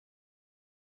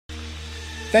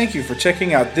Thank you for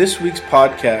checking out this week's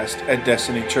podcast at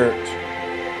Destiny Church.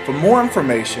 For more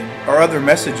information or other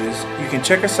messages, you can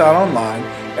check us out online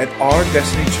at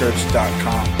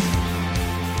ourdestinychurch.com.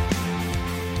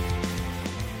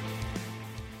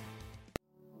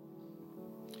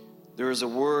 There is a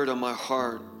word on my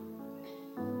heart.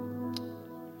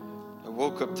 I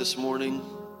woke up this morning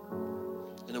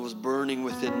and it was burning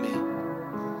within me.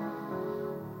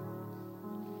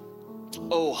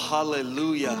 Oh,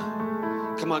 hallelujah.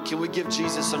 Come on, can we give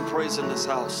Jesus some praise in this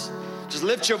house? Just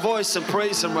lift your voice and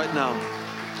praise Him right now.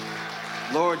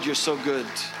 Lord, you're so good.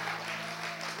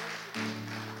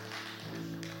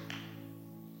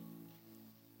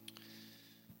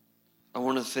 I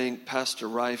want to thank Pastor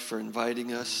Rife for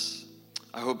inviting us.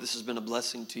 I hope this has been a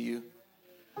blessing to you.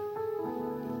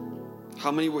 How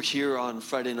many were here on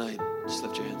Friday night? Just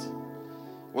lift your hands.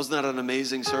 Wasn't that an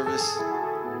amazing service?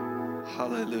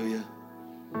 Hallelujah.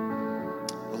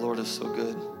 The Lord is so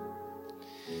good.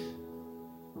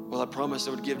 Well, I promised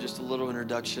I would give just a little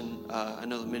introduction. I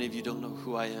know that many of you don't know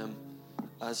who I am.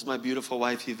 This is my beautiful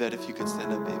wife, Yvette, if you could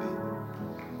stand up, baby.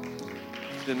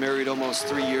 Been married almost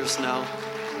 3 years now.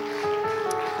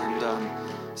 And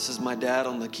this is my dad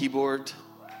on the keyboard.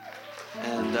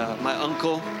 And my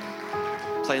uncle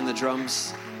playing the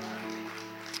drums.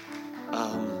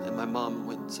 And my mom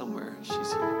went somewhere.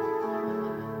 She's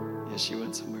here. Yeah, she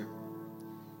went somewhere.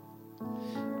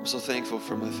 I'm so thankful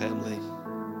for my family.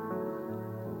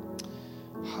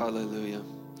 Hallelujah.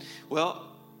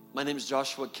 Well, my name is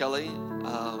Joshua Kelly.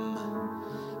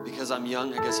 Because I'm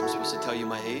young, I guess I'm supposed to tell you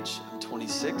my age. I'm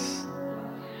 26.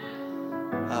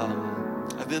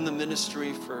 I've been in the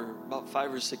ministry for about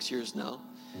 5 or 6 years now.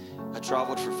 I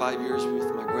traveled for 5 years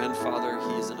with my grandfather.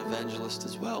 He is an evangelist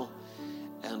as well.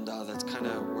 And that's kind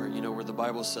of where, where the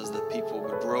Bible says that people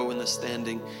would grow in the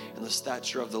standing and the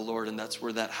stature of the Lord. And that's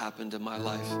where that happened in my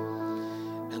life.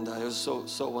 And it was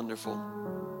so wonderful.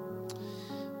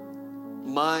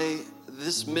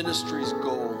 This ministry's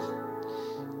goal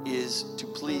is to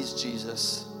please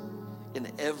Jesus in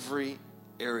every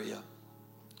area.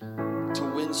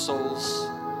 To win souls,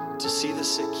 to see the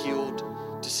sick healed,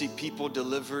 to see people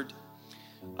delivered.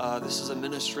 This is a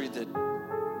ministry that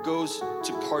goes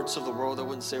to parts of the world. I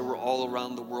wouldn't say we're all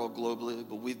around the world globally,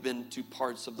 but we've been to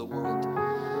parts of the world.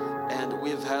 And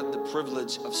we have had the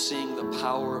privilege of seeing the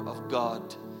power of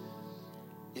God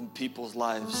in people's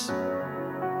lives.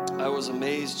 I was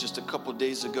amazed just a couple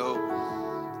days ago.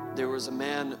 There was a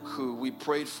man who we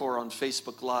prayed for on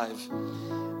Facebook Live.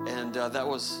 And that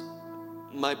was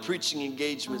my preaching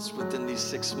engagements within these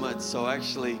 6 months. So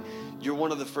actually, you're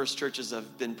one of the first churches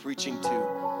I've been preaching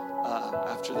to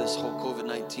after this whole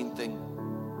COVID-19 thing.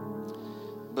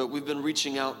 But we've been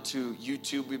reaching out to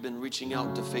YouTube. We've been reaching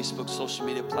out to Facebook, social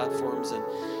media platforms. And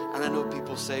I know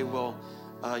people say, well,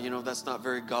 that's not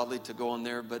very godly to go on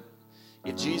there. But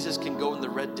if Jesus can go in the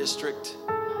red district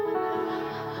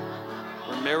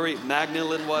where Mary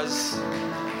Magdalene was,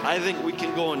 I think we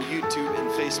can go on YouTube and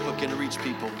Facebook and reach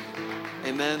people.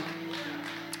 Amen.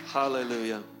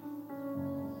 Hallelujah.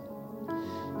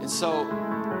 And so,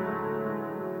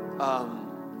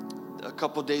 a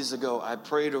couple days ago,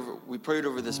 we prayed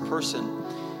over this person.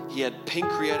 He had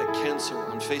pancreatic cancer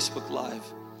on Facebook Live.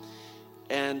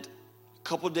 And a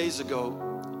couple days ago,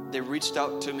 they reached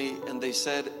out to me and they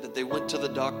said that they went to the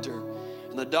doctor.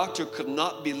 And the doctor could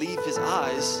not believe his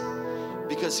eyes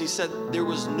because he said there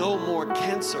was no more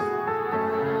cancer.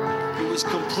 It was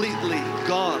completely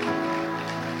gone.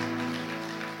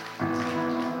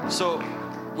 So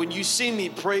when you see me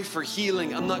pray for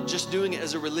healing, I'm not just doing it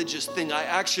as a religious thing. I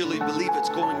actually believe it's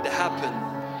going to happen.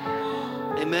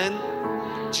 Amen?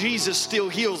 Jesus still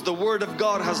heals. The word of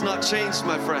God has not changed,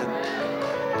 my friend.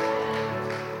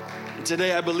 And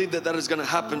today I believe that is going to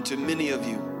happen to many of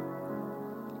you.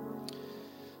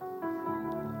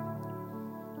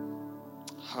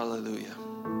 Hallelujah.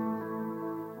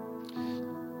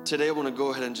 Today I want to go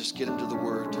ahead and just get into the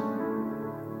word.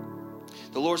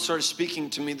 The Lord started speaking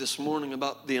to me this morning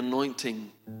about the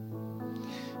anointing.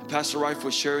 Pastor Rife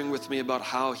was sharing with me about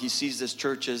how he sees this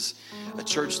church as a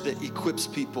church that equips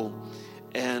people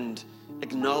and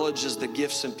acknowledges the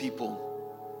gifts in people.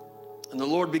 And the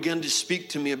Lord began to speak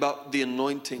to me about the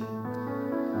anointing.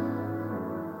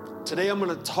 Today I'm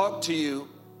going to talk to you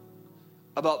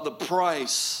about the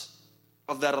price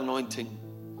of that anointing.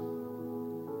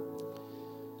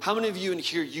 How many of you in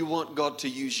here, you want God to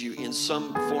use you in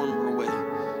some form or way?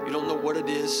 You don't know what it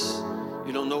is.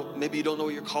 You don't know, maybe you don't know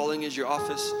what your calling is, your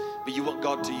office, but you want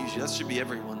God to use you. That should be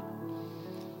everyone.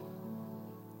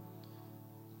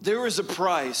 There is a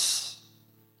price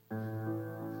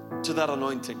to that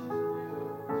anointing.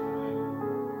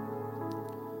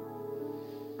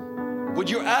 What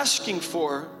you're asking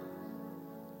for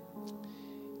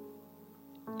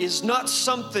is not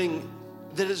something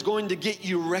that is going to get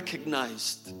you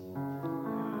recognized.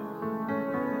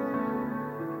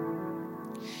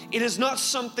 It is not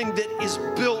something that is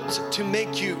built to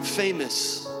make you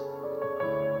famous.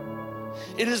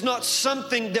 It is not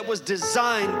something that was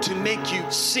designed to make you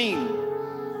seen.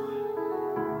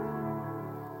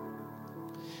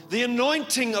 The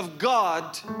anointing of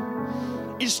God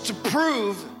is to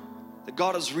prove that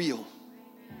God is real.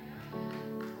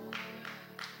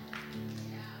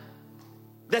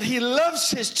 That He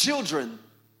loves His children.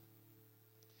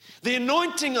 The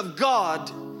anointing of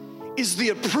God is the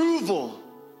approval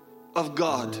of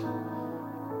God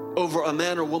over a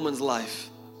man or woman's life.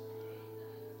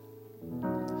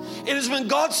 It is when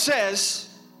God says,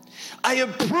 I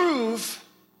approve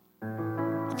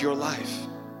of your life.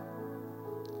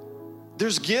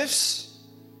 There's gifts,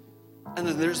 and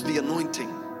then there's the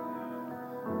anointing.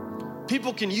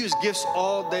 People can use gifts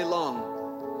all day long.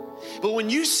 But when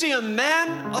you see a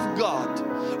man of God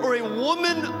or a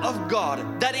woman of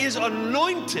God that is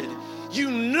anointed, you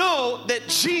know that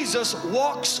Jesus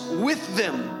walks with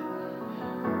them.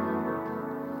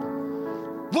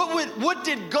 What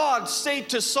did God say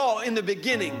to Saul in the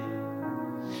beginning?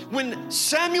 When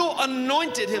Samuel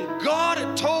anointed him,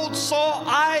 God told Saul,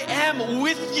 I am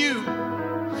with you.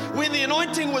 When the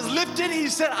anointing was lifted, He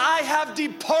said, I have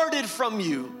departed from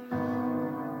you.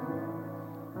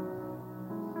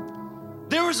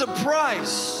 There is a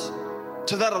price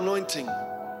to that anointing.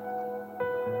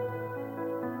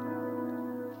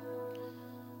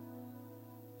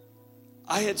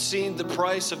 I had seen the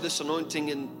price of this anointing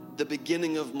in the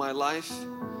beginning of my life.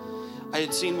 I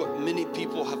had seen what many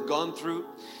people have gone through.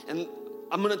 And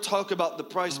I'm going to talk about the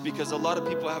price because a lot of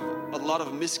people have a lot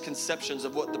of misconceptions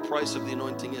of what the price of the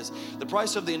anointing is. The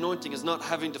price of the anointing is not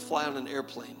having to fly on an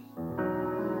airplane.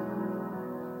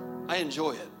 I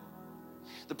enjoy it.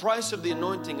 The price of the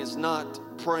anointing is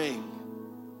not praying,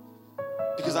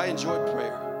 because I enjoy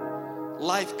prayer.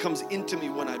 Life comes into me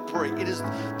when I pray. It is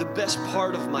the best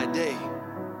part of my day.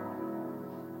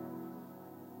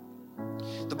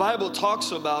 The Bible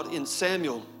talks about in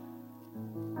Samuel,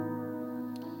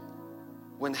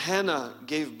 when Hannah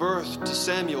gave birth to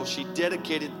Samuel, she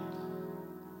dedicated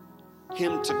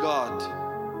him to God.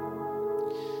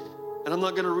 And I'm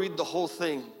not going to read the whole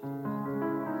thing,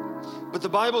 but the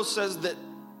Bible says that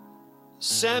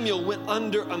Samuel went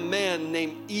under a man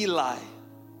named Eli.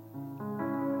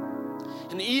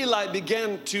 And Eli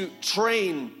began to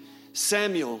train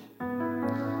Samuel.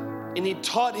 And he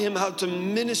taught him how to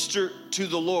minister to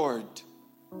the Lord.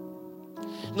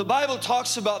 And the Bible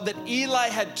talks about that Eli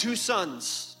had 2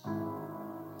 sons.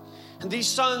 And these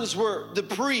sons were the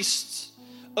priests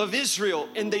of Israel.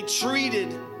 And they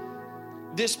treated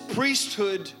this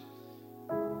priesthood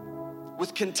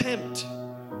with contempt.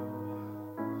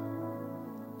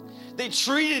 They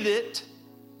treated it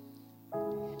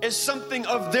as something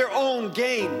of their own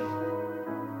gain.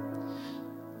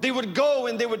 They would go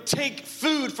and they would take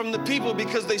food from the people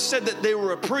because they said that they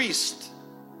were a priest.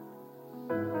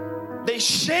 They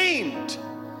shamed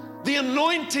the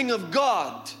anointing of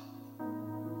God.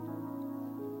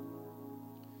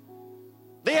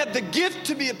 They had the gift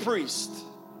to be a priest.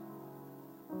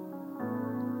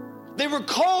 They were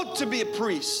called to be a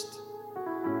priest.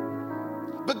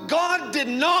 But God did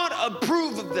not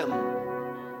approve of them.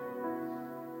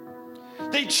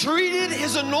 They treated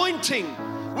His anointing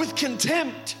with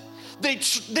contempt.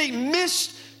 They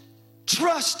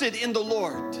mistrusted in the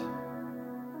Lord.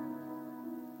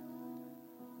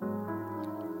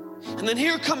 And then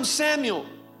here comes Samuel.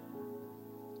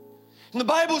 And the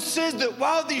Bible says that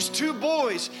while these 2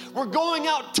 boys were going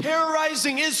out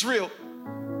terrorizing Israel,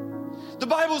 the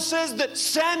Bible says that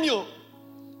Samuel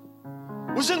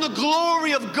was in the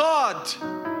glory of God,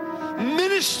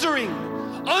 ministering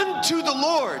unto the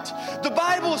Lord. The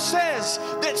Bible says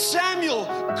that Samuel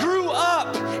grew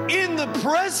up in the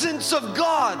presence of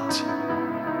God.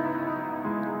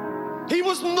 He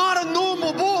was not a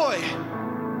normal boy.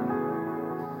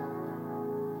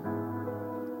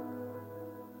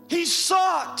 He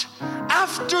sought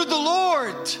after the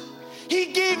Lord. He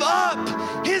gave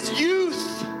up his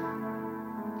youth.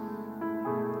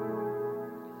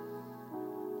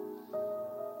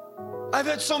 I've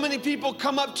had so many people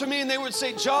come up to me and they would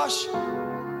say, Josh,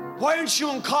 why aren't you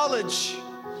in college?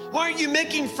 Why aren't you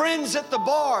making friends at the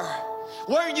bar?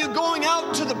 Why aren't you going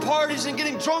out to the parties and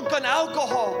getting drunk on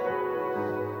alcohol?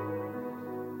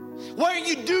 Why aren't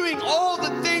you doing all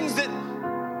the things that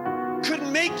could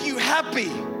make you happy?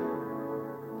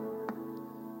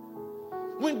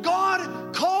 When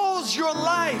God calls your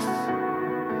life,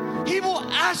 He will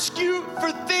ask you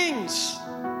for things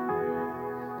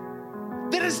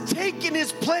that has taken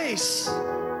his place.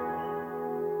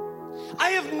 I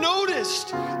have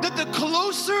noticed that the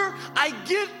closer I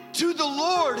get to the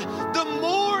Lord, the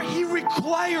more he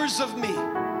requires of me.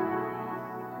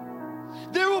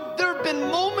 There have been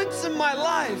moments in my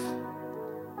life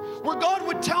where God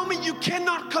would tell me, you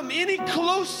cannot come any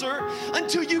closer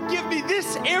until you give me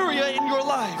this area in your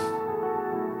life.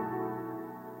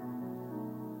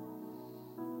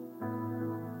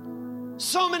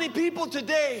 So many people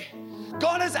today,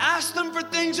 God has asked them for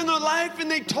things in their life and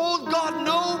they told God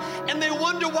no, and they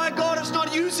wonder why God is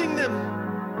not using them.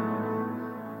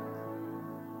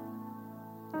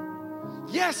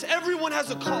 Yes, everyone has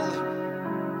a calling.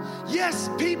 Yes,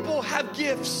 people have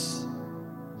gifts.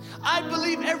 I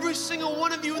believe every single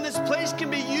one of you in this place can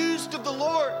be used of the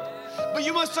Lord. But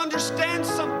you must understand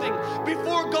something.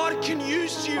 Before God can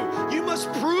use you, you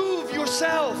must prove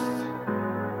yourself.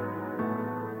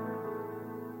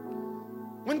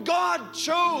 When God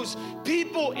chose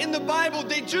people in the Bible,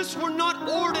 they just were not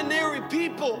ordinary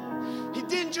people. He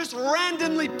didn't just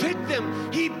randomly pick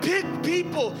them. He picked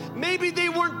people. Maybe they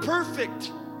weren't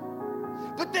perfect,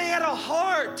 but they had a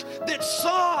heart that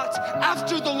sought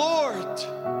after the Lord.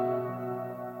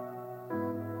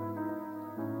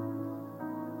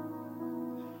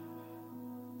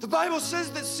 The Bible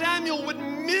says that Samuel would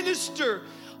minister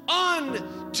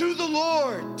unto the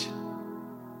Lord.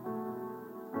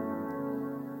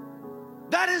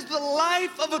 That is the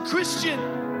life of a Christian,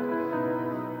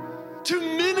 to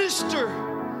minister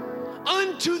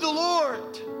unto the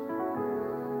Lord.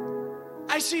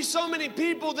 I see so many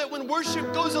people that when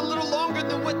worship goes a little longer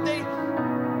than what they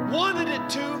wanted it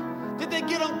to, that they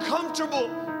get uncomfortable.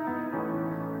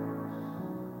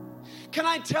 Can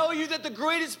I tell you that the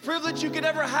greatest privilege you could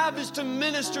ever have is to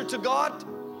minister to God?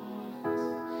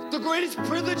 The greatest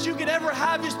privilege you could ever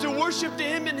have is to worship to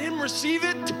Him and Him receive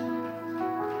it.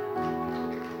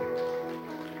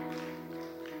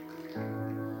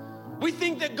 We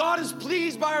think that God is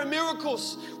pleased by our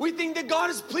miracles. We think that God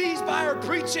is pleased by our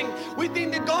preaching. We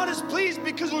think that God is pleased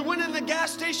because we went in the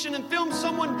gas station and filmed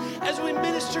someone as we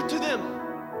ministered to them.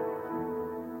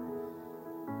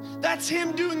 That's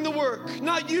Him doing the work,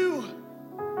 not you.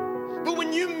 But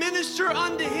when you minister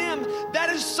unto Him,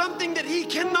 that is something that He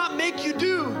cannot make you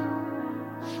do.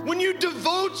 When you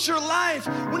devote your life,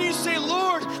 when you say,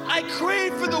 Lord, I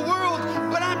crave for the world,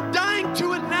 but I'm dying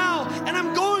to it now, and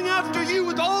I'm going after you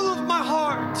with all of my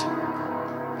heart.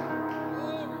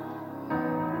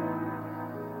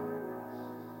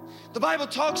 The Bible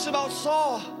talks about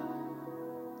Saul,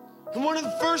 and one of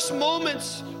the first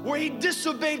moments where he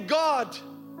disobeyed God.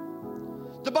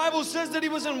 The Bible says that he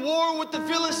was in war with the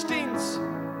Philistines,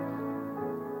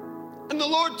 and the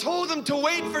Lord told him to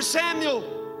wait for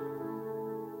Samuel.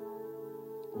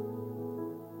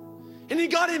 And he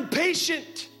got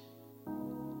impatient.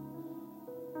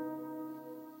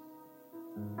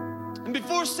 And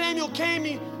before Samuel came,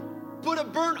 he put a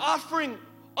burnt offering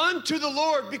unto the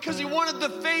Lord because he wanted the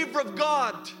favor of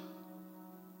God.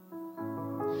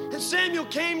 And Samuel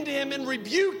came to him and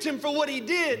rebuked him for what he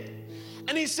did.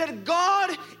 And he said,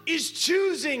 God is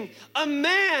choosing a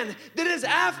man that is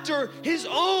after his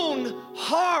own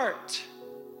heart.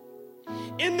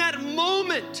 In that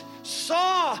moment,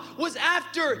 Saul was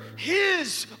after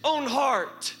his own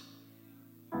heart.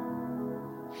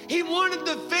 He wanted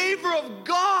the favor of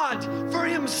God for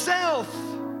himself.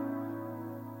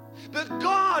 But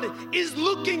God is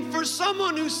looking for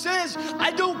someone who says,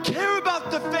 I don't care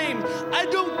about the fame. I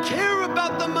don't care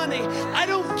about the money. I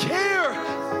don't care.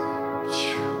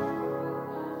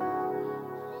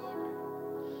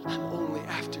 I'm only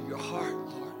after your heart,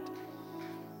 Lord.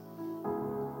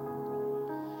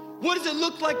 What does it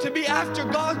look like to be after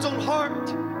God's own heart?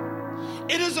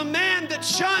 It is a man that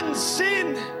shuns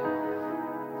sin.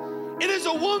 It is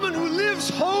a woman who lives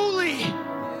holy.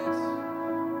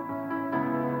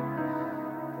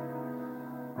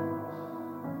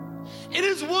 It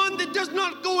is one that does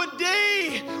not go a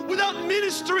day without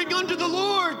ministering unto the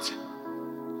Lord.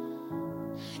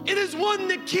 It is one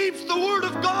that keeps the word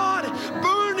of God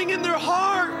burning in their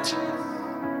heart.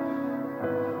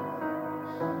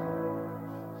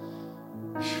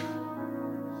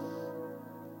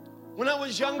 When I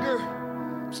was younger,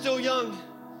 still young,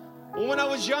 but when I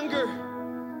was younger,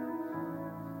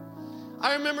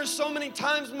 I remember so many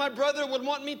times my brother would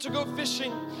want me to go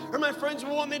fishing, or my friends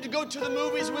would want me to go to the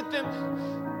movies with them.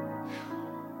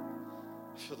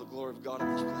 I feel the glory of God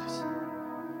in this place.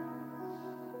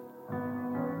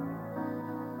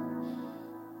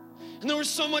 And there was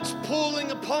so much pulling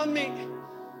upon me.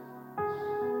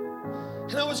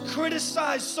 And I was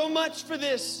criticized so much for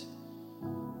this.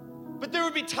 But there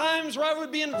would be times where I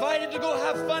would be invited to go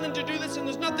have fun and to do this, and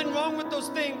there's nothing wrong with those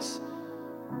things.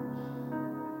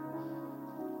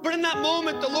 But in that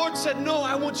moment, the Lord said, no,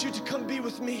 I want you to come be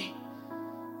with me.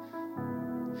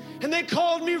 And they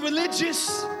called me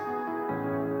religious.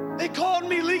 They called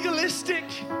me legalistic.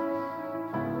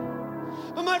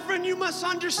 But my friend, you must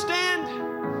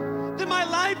understand that my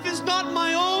life is not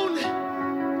my own.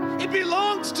 It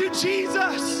belongs to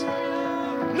Jesus.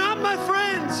 Not my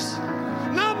friends,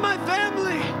 not my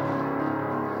family,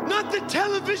 not the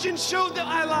television show that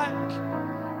I like.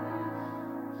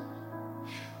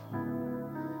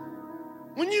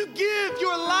 When you give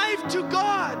your life to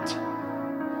God,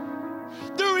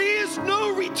 there is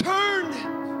no return.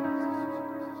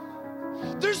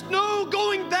 There's no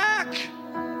going back.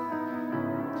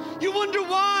 You wonder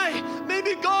why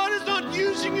maybe God is not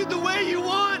using you the way you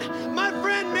want. My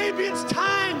friend, maybe it's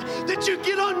time that you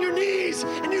get on your knees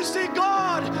and you say,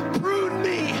 God, prune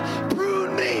me,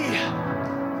 prune me.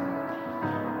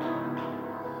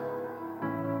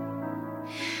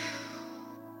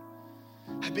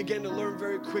 I began to learn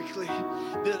very quickly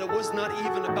that it was not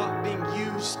even about being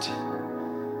used.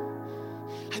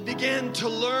 I began to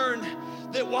learn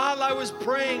that while I was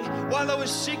praying, while I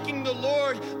was seeking the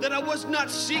Lord, that I was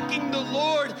not seeking the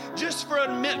Lord just for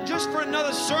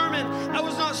another sermon. I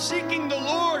was not seeking the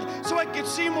Lord so I could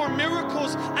see more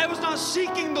miracles. I was not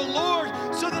seeking the Lord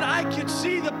so that I could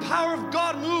see the power of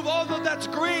God move, although that's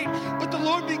great. But the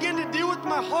Lord began to deal with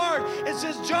my heart and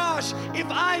says, Josh, if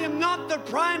I am not the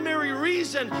primary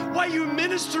reason why you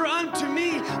minister unto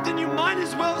me, then you might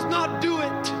as well not do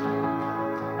it.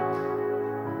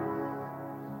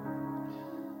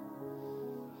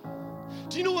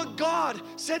 Do you know what God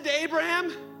said to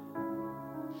Abraham?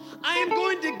 I am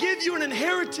going to give you an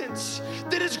inheritance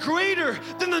that is greater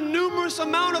than the numerous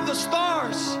amount of the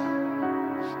stars.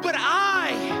 But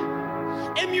I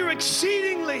am your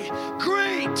exceedingly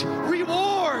great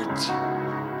reward.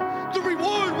 The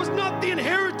reward was not the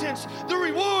inheritance. The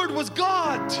reward was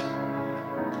God.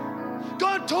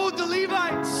 God told the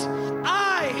Levites,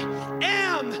 I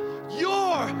am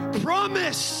your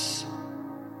promise.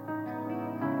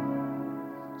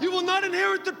 You will not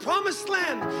inherit the promised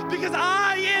land because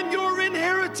I am your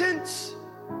inheritance.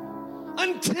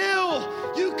 Until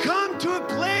you come to a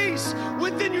place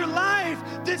within your life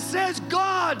that says,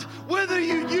 God, whether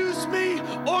you use me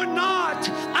or not,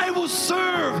 I will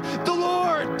serve the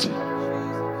Lord.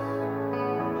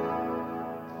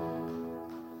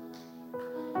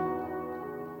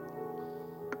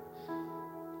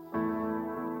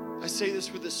 I say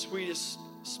this with the sweetest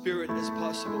spirit as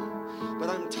possible, but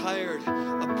I'm tired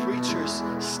of preachers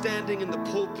standing in the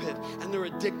pulpit and they're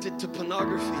addicted to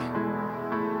pornography.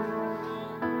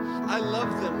 I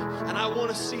love them and I want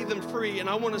to see them free and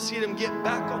I want to see them get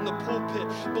back on the pulpit,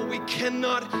 but we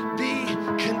cannot be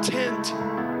content.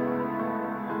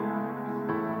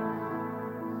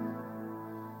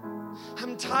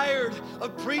 I'm tired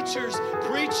of preachers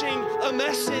preaching a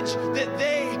message that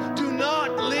they do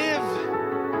not live.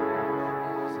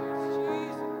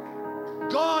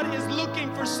 God is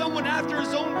looking for someone after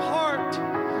his own heart,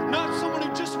 not someone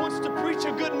who just wants to preach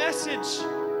a good message.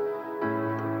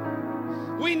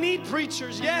 We need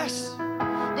preachers, yes,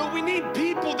 but we need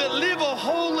people that live a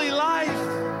holy life.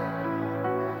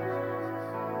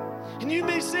 And you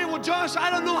may say, well, Josh, I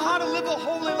don't know how to live a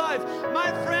holy life.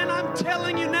 My friend, I'm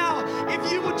telling you now, if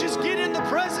you would just get in the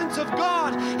presence of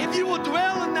God, if you will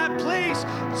dwell in that place,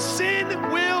 sin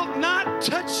will not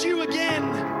touch you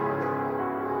again.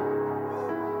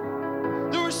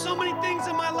 So many things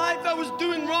in my life I was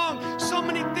doing wrong. So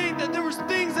many things that there was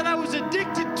things that I was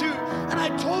addicted to. And I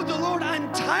told the Lord,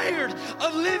 I'm tired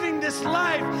of living this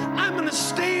life. I'm going to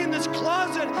stay in this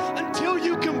closet until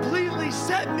you completely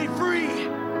set me free.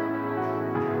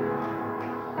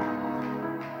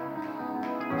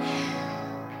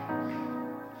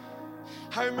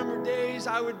 I remember days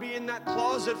I would be in that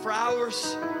closet for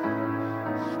hours.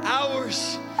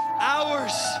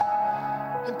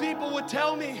 And people would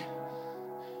tell me,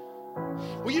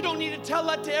 well, you don't need to tell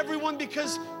that to everyone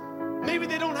because maybe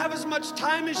they don't have as much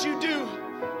time as you do.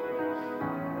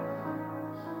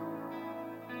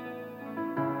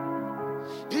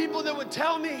 People that would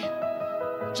tell me,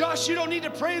 Josh, you don't need to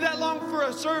pray that long for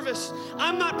a service.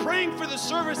 I'm not praying for the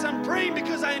service. I'm praying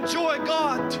because I enjoy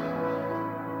God.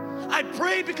 I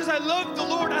pray because I love the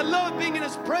Lord. I love being in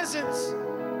his presence.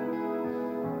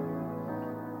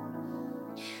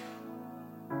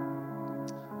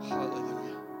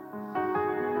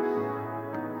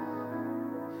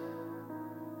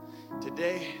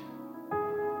 Today,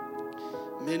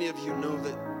 many of you know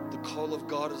that the call of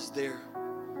God is there.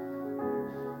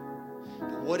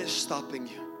 But what is stopping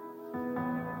you?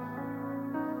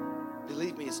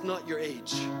 believe me, it's not your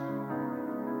age.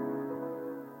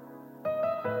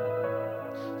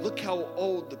 Look how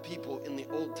old the people in the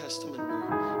Old Testament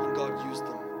were, and God used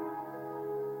them.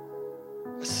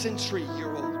 A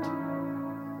century-year-old.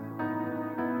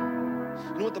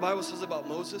 You know what the Bible says about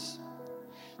Moses?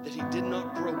 That he did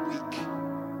not grow weak.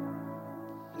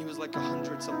 And he was like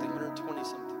 100-something,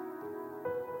 120-something.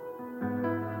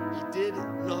 He did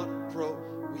not grow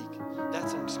weak.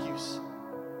 That's an excuse.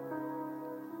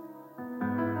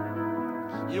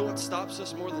 You know what stops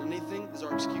us more than anything is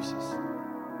our excuses.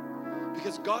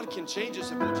 Because God can change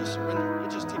us if we just surrender.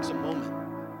 It just takes a moment.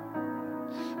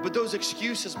 But those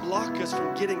excuses block us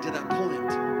from getting to that point.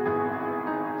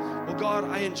 Well, God,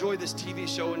 I enjoy this TV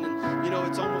show and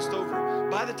it's almost over.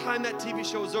 By the time that TV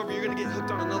show is over, you're going to get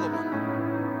hooked on another one.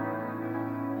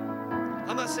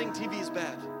 I'm not saying TV is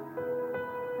bad.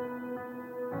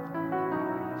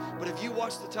 But if you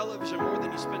watch the television more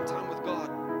than you spend time with God,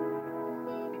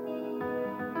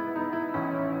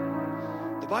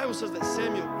 the Bible says that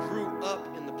Samuel grew up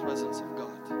in the presence of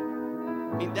God.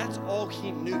 I mean, that's all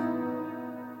he knew.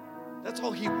 That's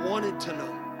all he wanted to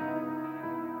know.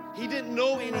 He didn't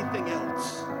know anything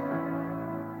else.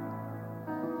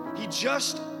 He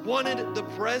just wanted the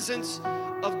presence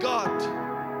of God.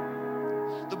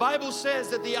 The Bible says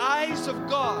that the eyes of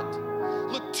God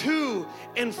look to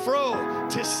and fro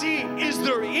to see, is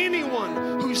there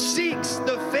anyone who seeks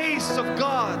the face of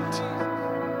God?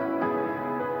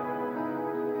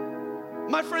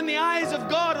 My friend, the eyes of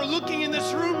God are looking in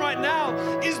this room right now.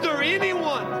 Is there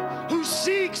anyone who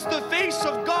seeks the face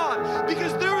of God?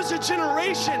 Because there is a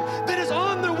generation that is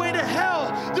on their way to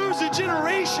hell. There is a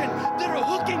generation that are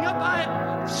hooking up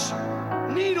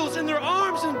needles in their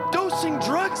arms and dosing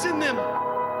drugs in them.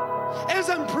 As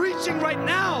I'm preaching right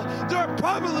now, there are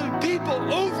probably people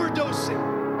overdosing.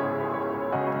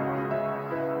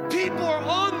 People are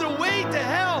on their way to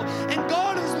hell, and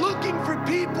God is looking for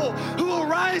people who will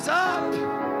rise up,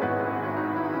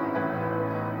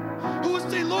 who will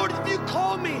say, Lord, if you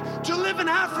call me to live in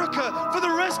Africa for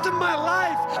the rest of my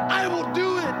life, I will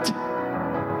do it.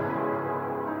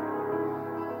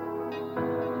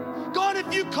 God,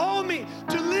 if you call me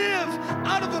to live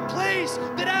out of a place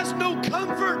that has no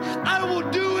comfort, I will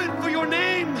do it for your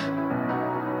name.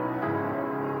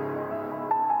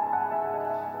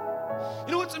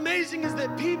 You know what's amazing is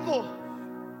that people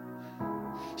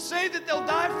say that they'll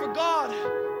die for God.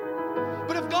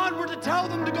 But if God were to tell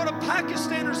them to go to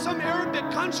Pakistan or some Arabic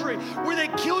country where they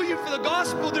kill you for the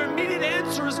gospel, their immediate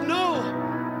answer is no.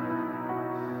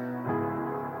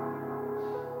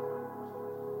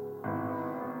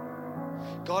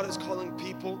 God is calling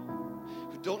people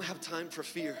who don't have time for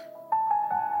fear.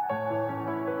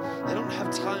 They don't have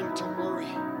time to worry.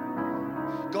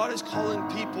 God is calling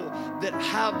people that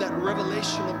have that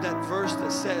revelation of that verse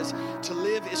that says, to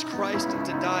live is Christ and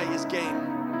to die is gain.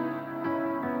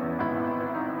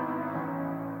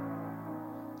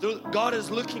 God is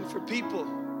looking for people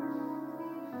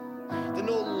that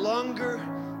no longer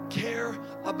care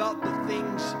about the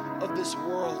things of this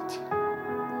world.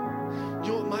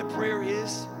 You know what my prayer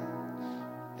is?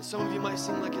 And some of you might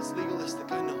seem like it's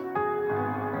legalistic, I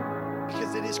know.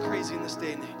 Because it is crazy in this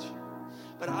day and age.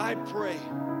 But I pray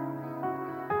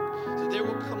that there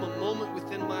will come a moment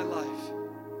within my life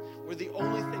where the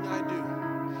only thing I do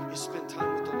is spend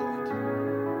time with the Lord.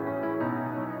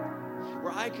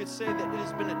 Where I could say that it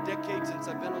has been a decade since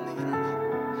I've been on the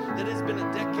internet. That it's been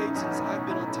a decade since I've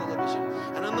been on television.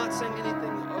 And I'm not saying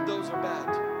anything of those are bad.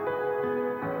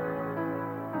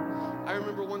 I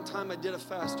remember one time I did a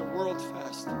fast, a world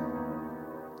fast.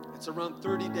 It's around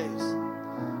 30 days.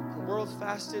 A world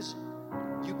fast is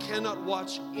you cannot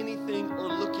watch anything or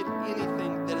look at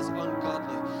anything that is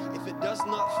ungodly. If it does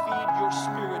not feed your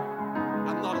spirit,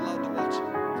 I'm not allowed to watch it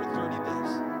for 30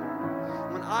 days.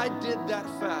 When I did that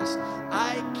fast,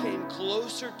 I came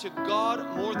closer to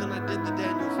God more than I did the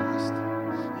Daniel fast,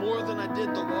 more than I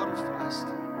did the water fast.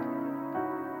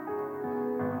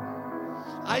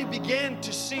 I began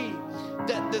to see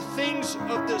that the things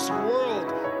of this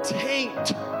world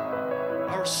taint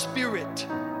our spirit.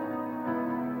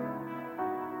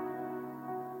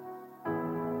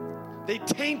 They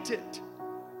taint it.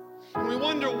 And we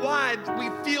wonder why we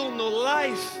feel no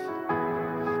life.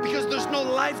 Because there's no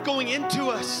life going into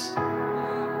us.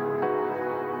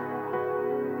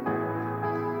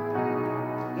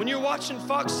 When you're watching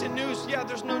Fox News, yeah,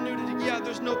 there's no nudity, yeah,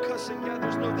 there's no cussing, yeah,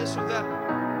 there's no this or that.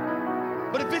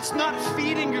 But if it's not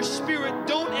feeding your spirit,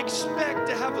 don't expect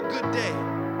to have a good day.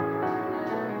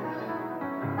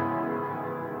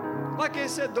 Like I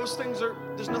said, those things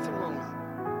there's nothing wrong with it.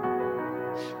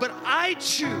 But I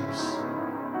choose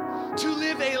to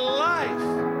live a life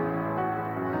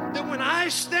that when I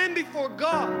stand before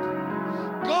God,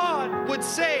 God would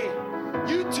say,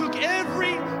 you took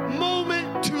every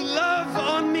moment to love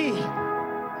on me.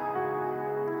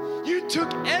 You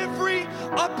took every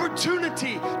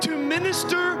opportunity to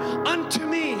minister unto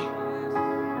me.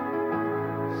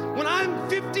 When I'm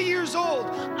 50 years old,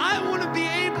 I want to be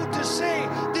able to say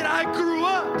that I grew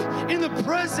up in the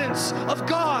presence of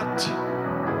God.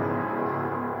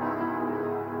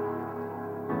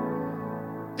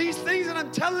 These things that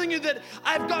I'm telling you that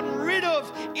I've gotten rid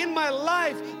of in my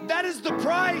life, that is the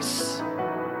price.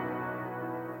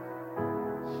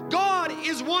 God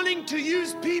is wanting to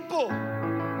use people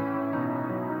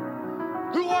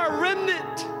who are a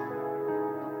remnant,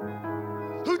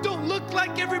 who don't look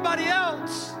like everybody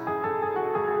else.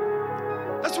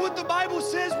 That's what the Bible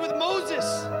says with Moses.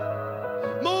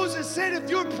 Moses said, if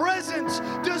your presence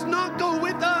does not go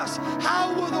with us,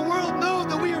 how will the world know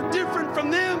that we are different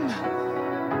from them?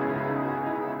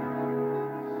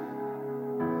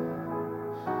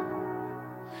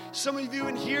 Some of you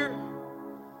in here,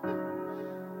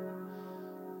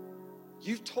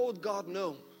 you've told God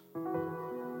no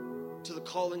to the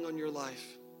calling on your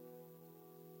life.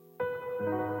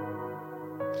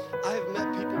 I have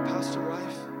met people, Pastor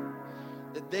Rife,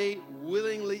 that they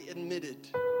willingly admitted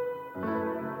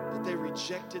that they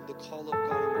rejected the call of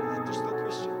God in their life. They're still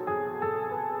Christian,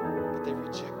 but they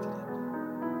rejected it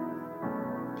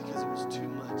because it was too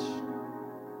much.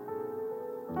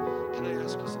 Can I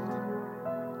ask you something?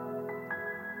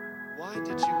 Why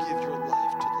did you give your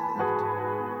life to the Lord?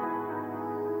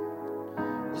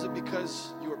 Was it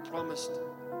because you were promised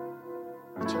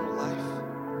eternal life?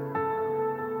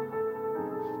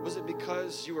 Was it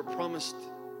because you were promised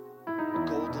a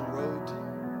golden road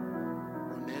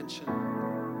or a mansion? Do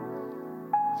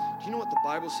you know what the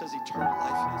Bible says eternal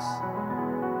life is?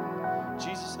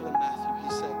 Jesus said in Matthew, he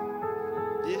said,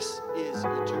 this is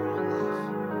eternal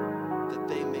life, that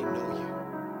they may know you.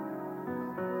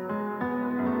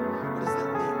 What does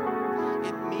that mean?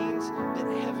 It means that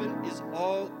heaven is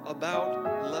all about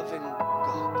loving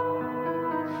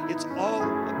God. It's all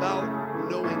about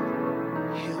knowing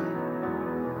Him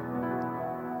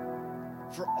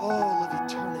for all of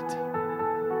eternity.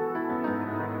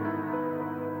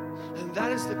 And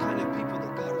that is the kind of people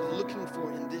that God is looking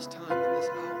for in this time, in this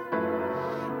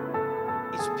hour.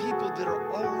 It's people that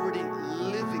are already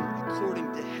living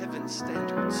according to heaven's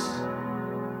standards.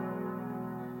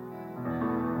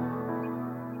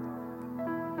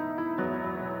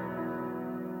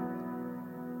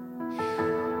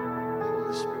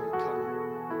 Holy Spirit, come.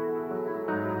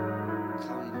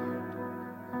 Come, Lord.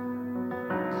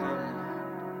 Come,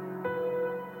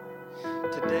 Lord.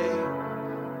 Today,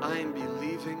 I am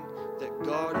believing that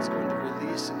God is going to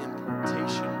release an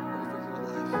impartation over your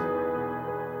life.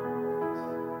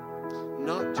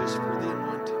 Not just for the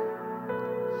anointing,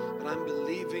 but I'm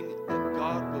believing that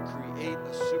God will create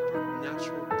a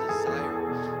supernatural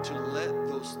desire to let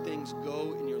those things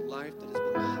go in your life that has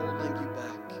been holding you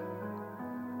back.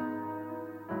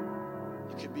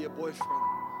 It could be a boyfriend,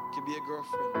 it could be a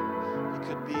girlfriend, it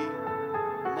could be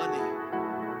money,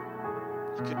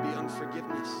 it could be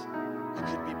unforgiveness, it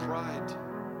could be pride.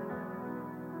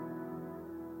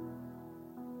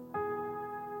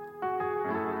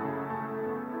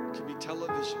 It could be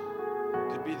television, it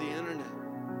could be the internet.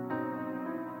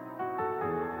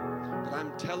 But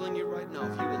I'm telling you right now,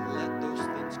 if you will let those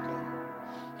things go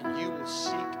and you will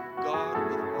seek God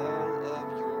with all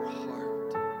of your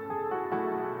heart,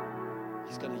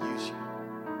 He's going to use you.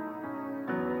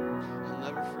 I'll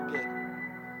never forget. I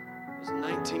was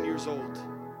 19 years old.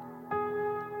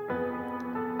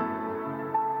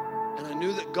 And I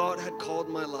knew that God had called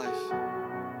my life.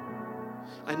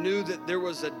 I knew that there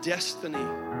was a destiny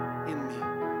in me.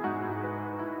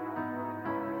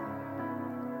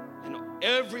 And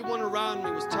everyone around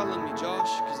me was telling me, Josh,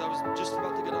 because I was just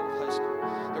about to get out of high school,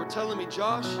 they were telling me,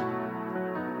 Josh,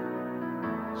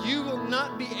 you will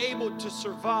not be able to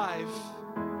survive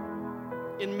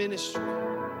in ministry.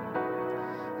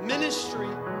 Ministry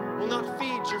will not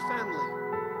feed your family.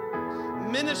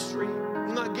 Ministry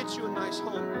will not get you a nice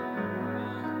home.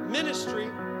 Ministry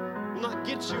will not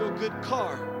get you a good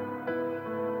car.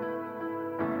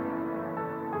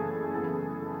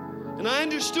 And I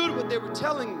understood what they were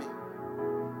telling me.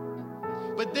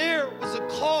 But there was a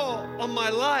call on my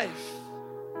life.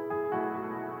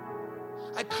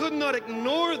 I could not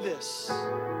ignore this.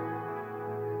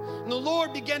 And the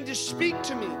Lord began to speak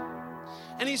to me.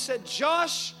 And He said,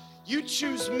 Josh, you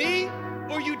choose me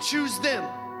or you choose them.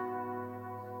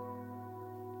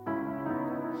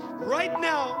 Right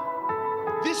now,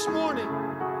 this morning,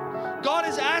 God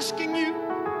is asking you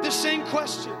the same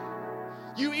question.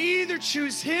 You either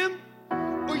choose Him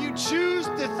or you choose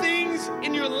the things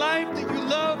in your life that you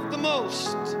love the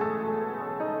most.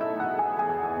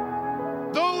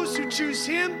 Those who choose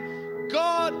Him,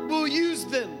 God will use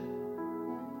them.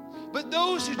 But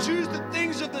those who choose the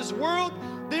things of this world,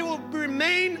 they will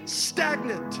remain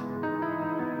stagnant.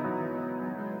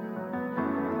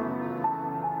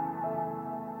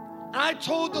 I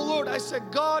told the Lord, I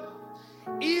said, God,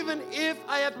 even if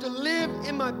I have to live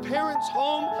in my parents'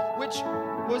 home, which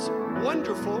was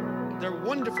wonderful, they're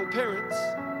wonderful parents,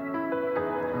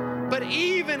 but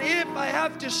even if I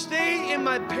have to stay in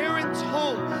my parents'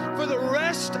 home for the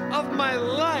rest of my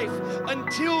life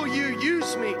until you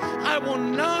use me, I will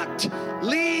not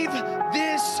leave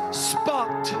this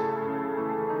spot.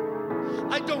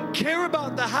 I don't care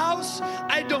about the house.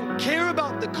 I don't care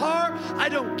about the car. I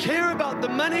don't care about the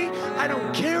money. I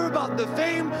don't care about the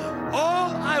fame.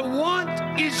 All I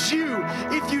want is you.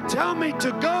 If you tell me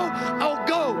to go, I'll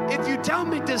go. If you tell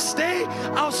me to stay,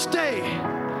 I'll stay.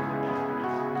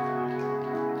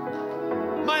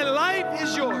 My life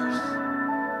is yours.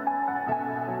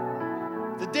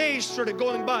 The days started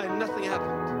going by and nothing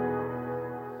happened.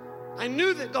 I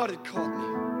knew that God had called me.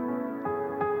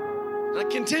 And I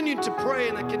continued to pray,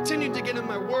 and I continued to get in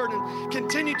my word and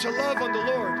continued to love on the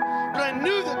Lord. But I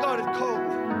knew that God had called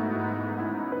me.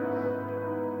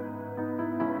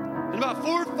 In about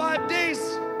 4 or 5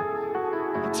 days,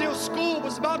 until school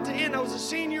was about to end, I was a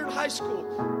senior in high school.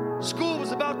 School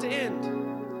was about to end.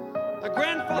 My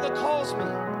grandfather calls me,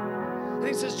 and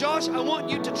he says, Josh, I want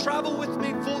you to travel with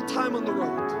me full time on the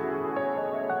road.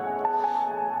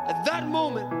 At that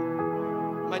moment,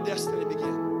 my destiny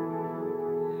began.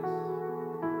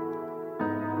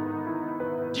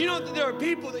 Do you know that there are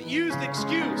people that use the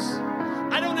excuse,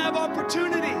 I don't have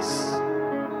opportunities?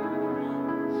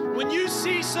 When you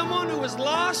see someone who is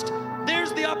lost,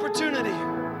 there's the opportunity.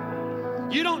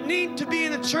 You don't need to be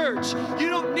in a church. You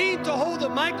don't need to hold a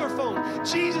microphone.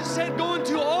 Jesus said, go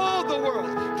into all the world,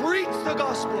 preach the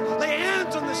gospel, lay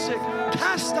hands on the sick,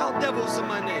 cast out devils in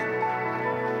my name.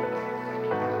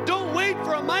 Don't wait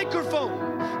for a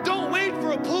microphone. Don't wait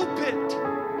for a pulpit.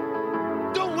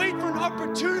 Don't wait for an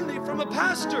opportunity from a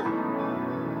pastor.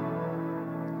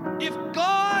 If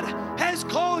God has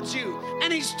called you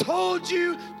and He's told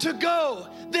you to go,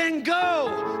 then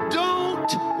go. Don't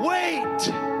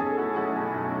wait.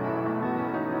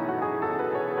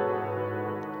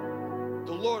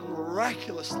 The Lord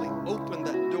miraculously opened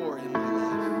that door in my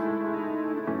life.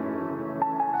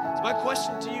 So my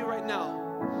question to you right now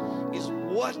is,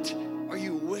 what are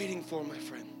you waiting for, my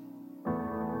friend?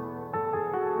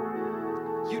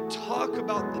 You talk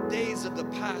about the days of the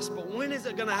past, but when is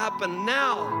it going to happen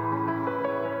now?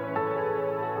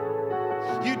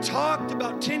 You talked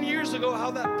about 10 years ago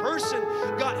how that person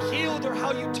got healed, or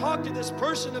how you talked to this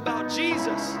person about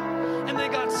Jesus and they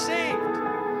got saved.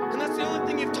 And that's the only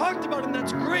thing you've talked about, and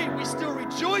that's great. We still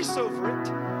rejoice over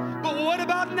it. But what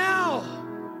about now?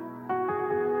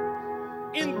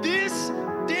 In this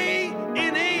day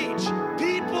and age,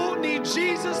 people need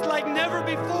Jesus like never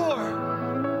before.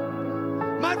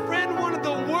 My friend, one of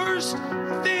the worst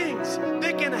things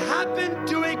that can happen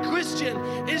to a Christian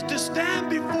is to stand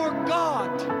before God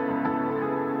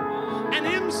and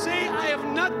Him say, I have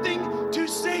nothing to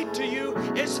say to you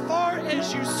as far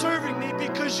as you serving me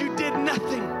because you did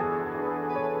nothing.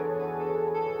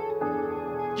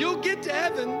 You'll get to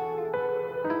heaven,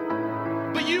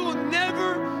 but you will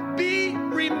never be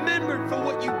remembered for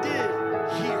what you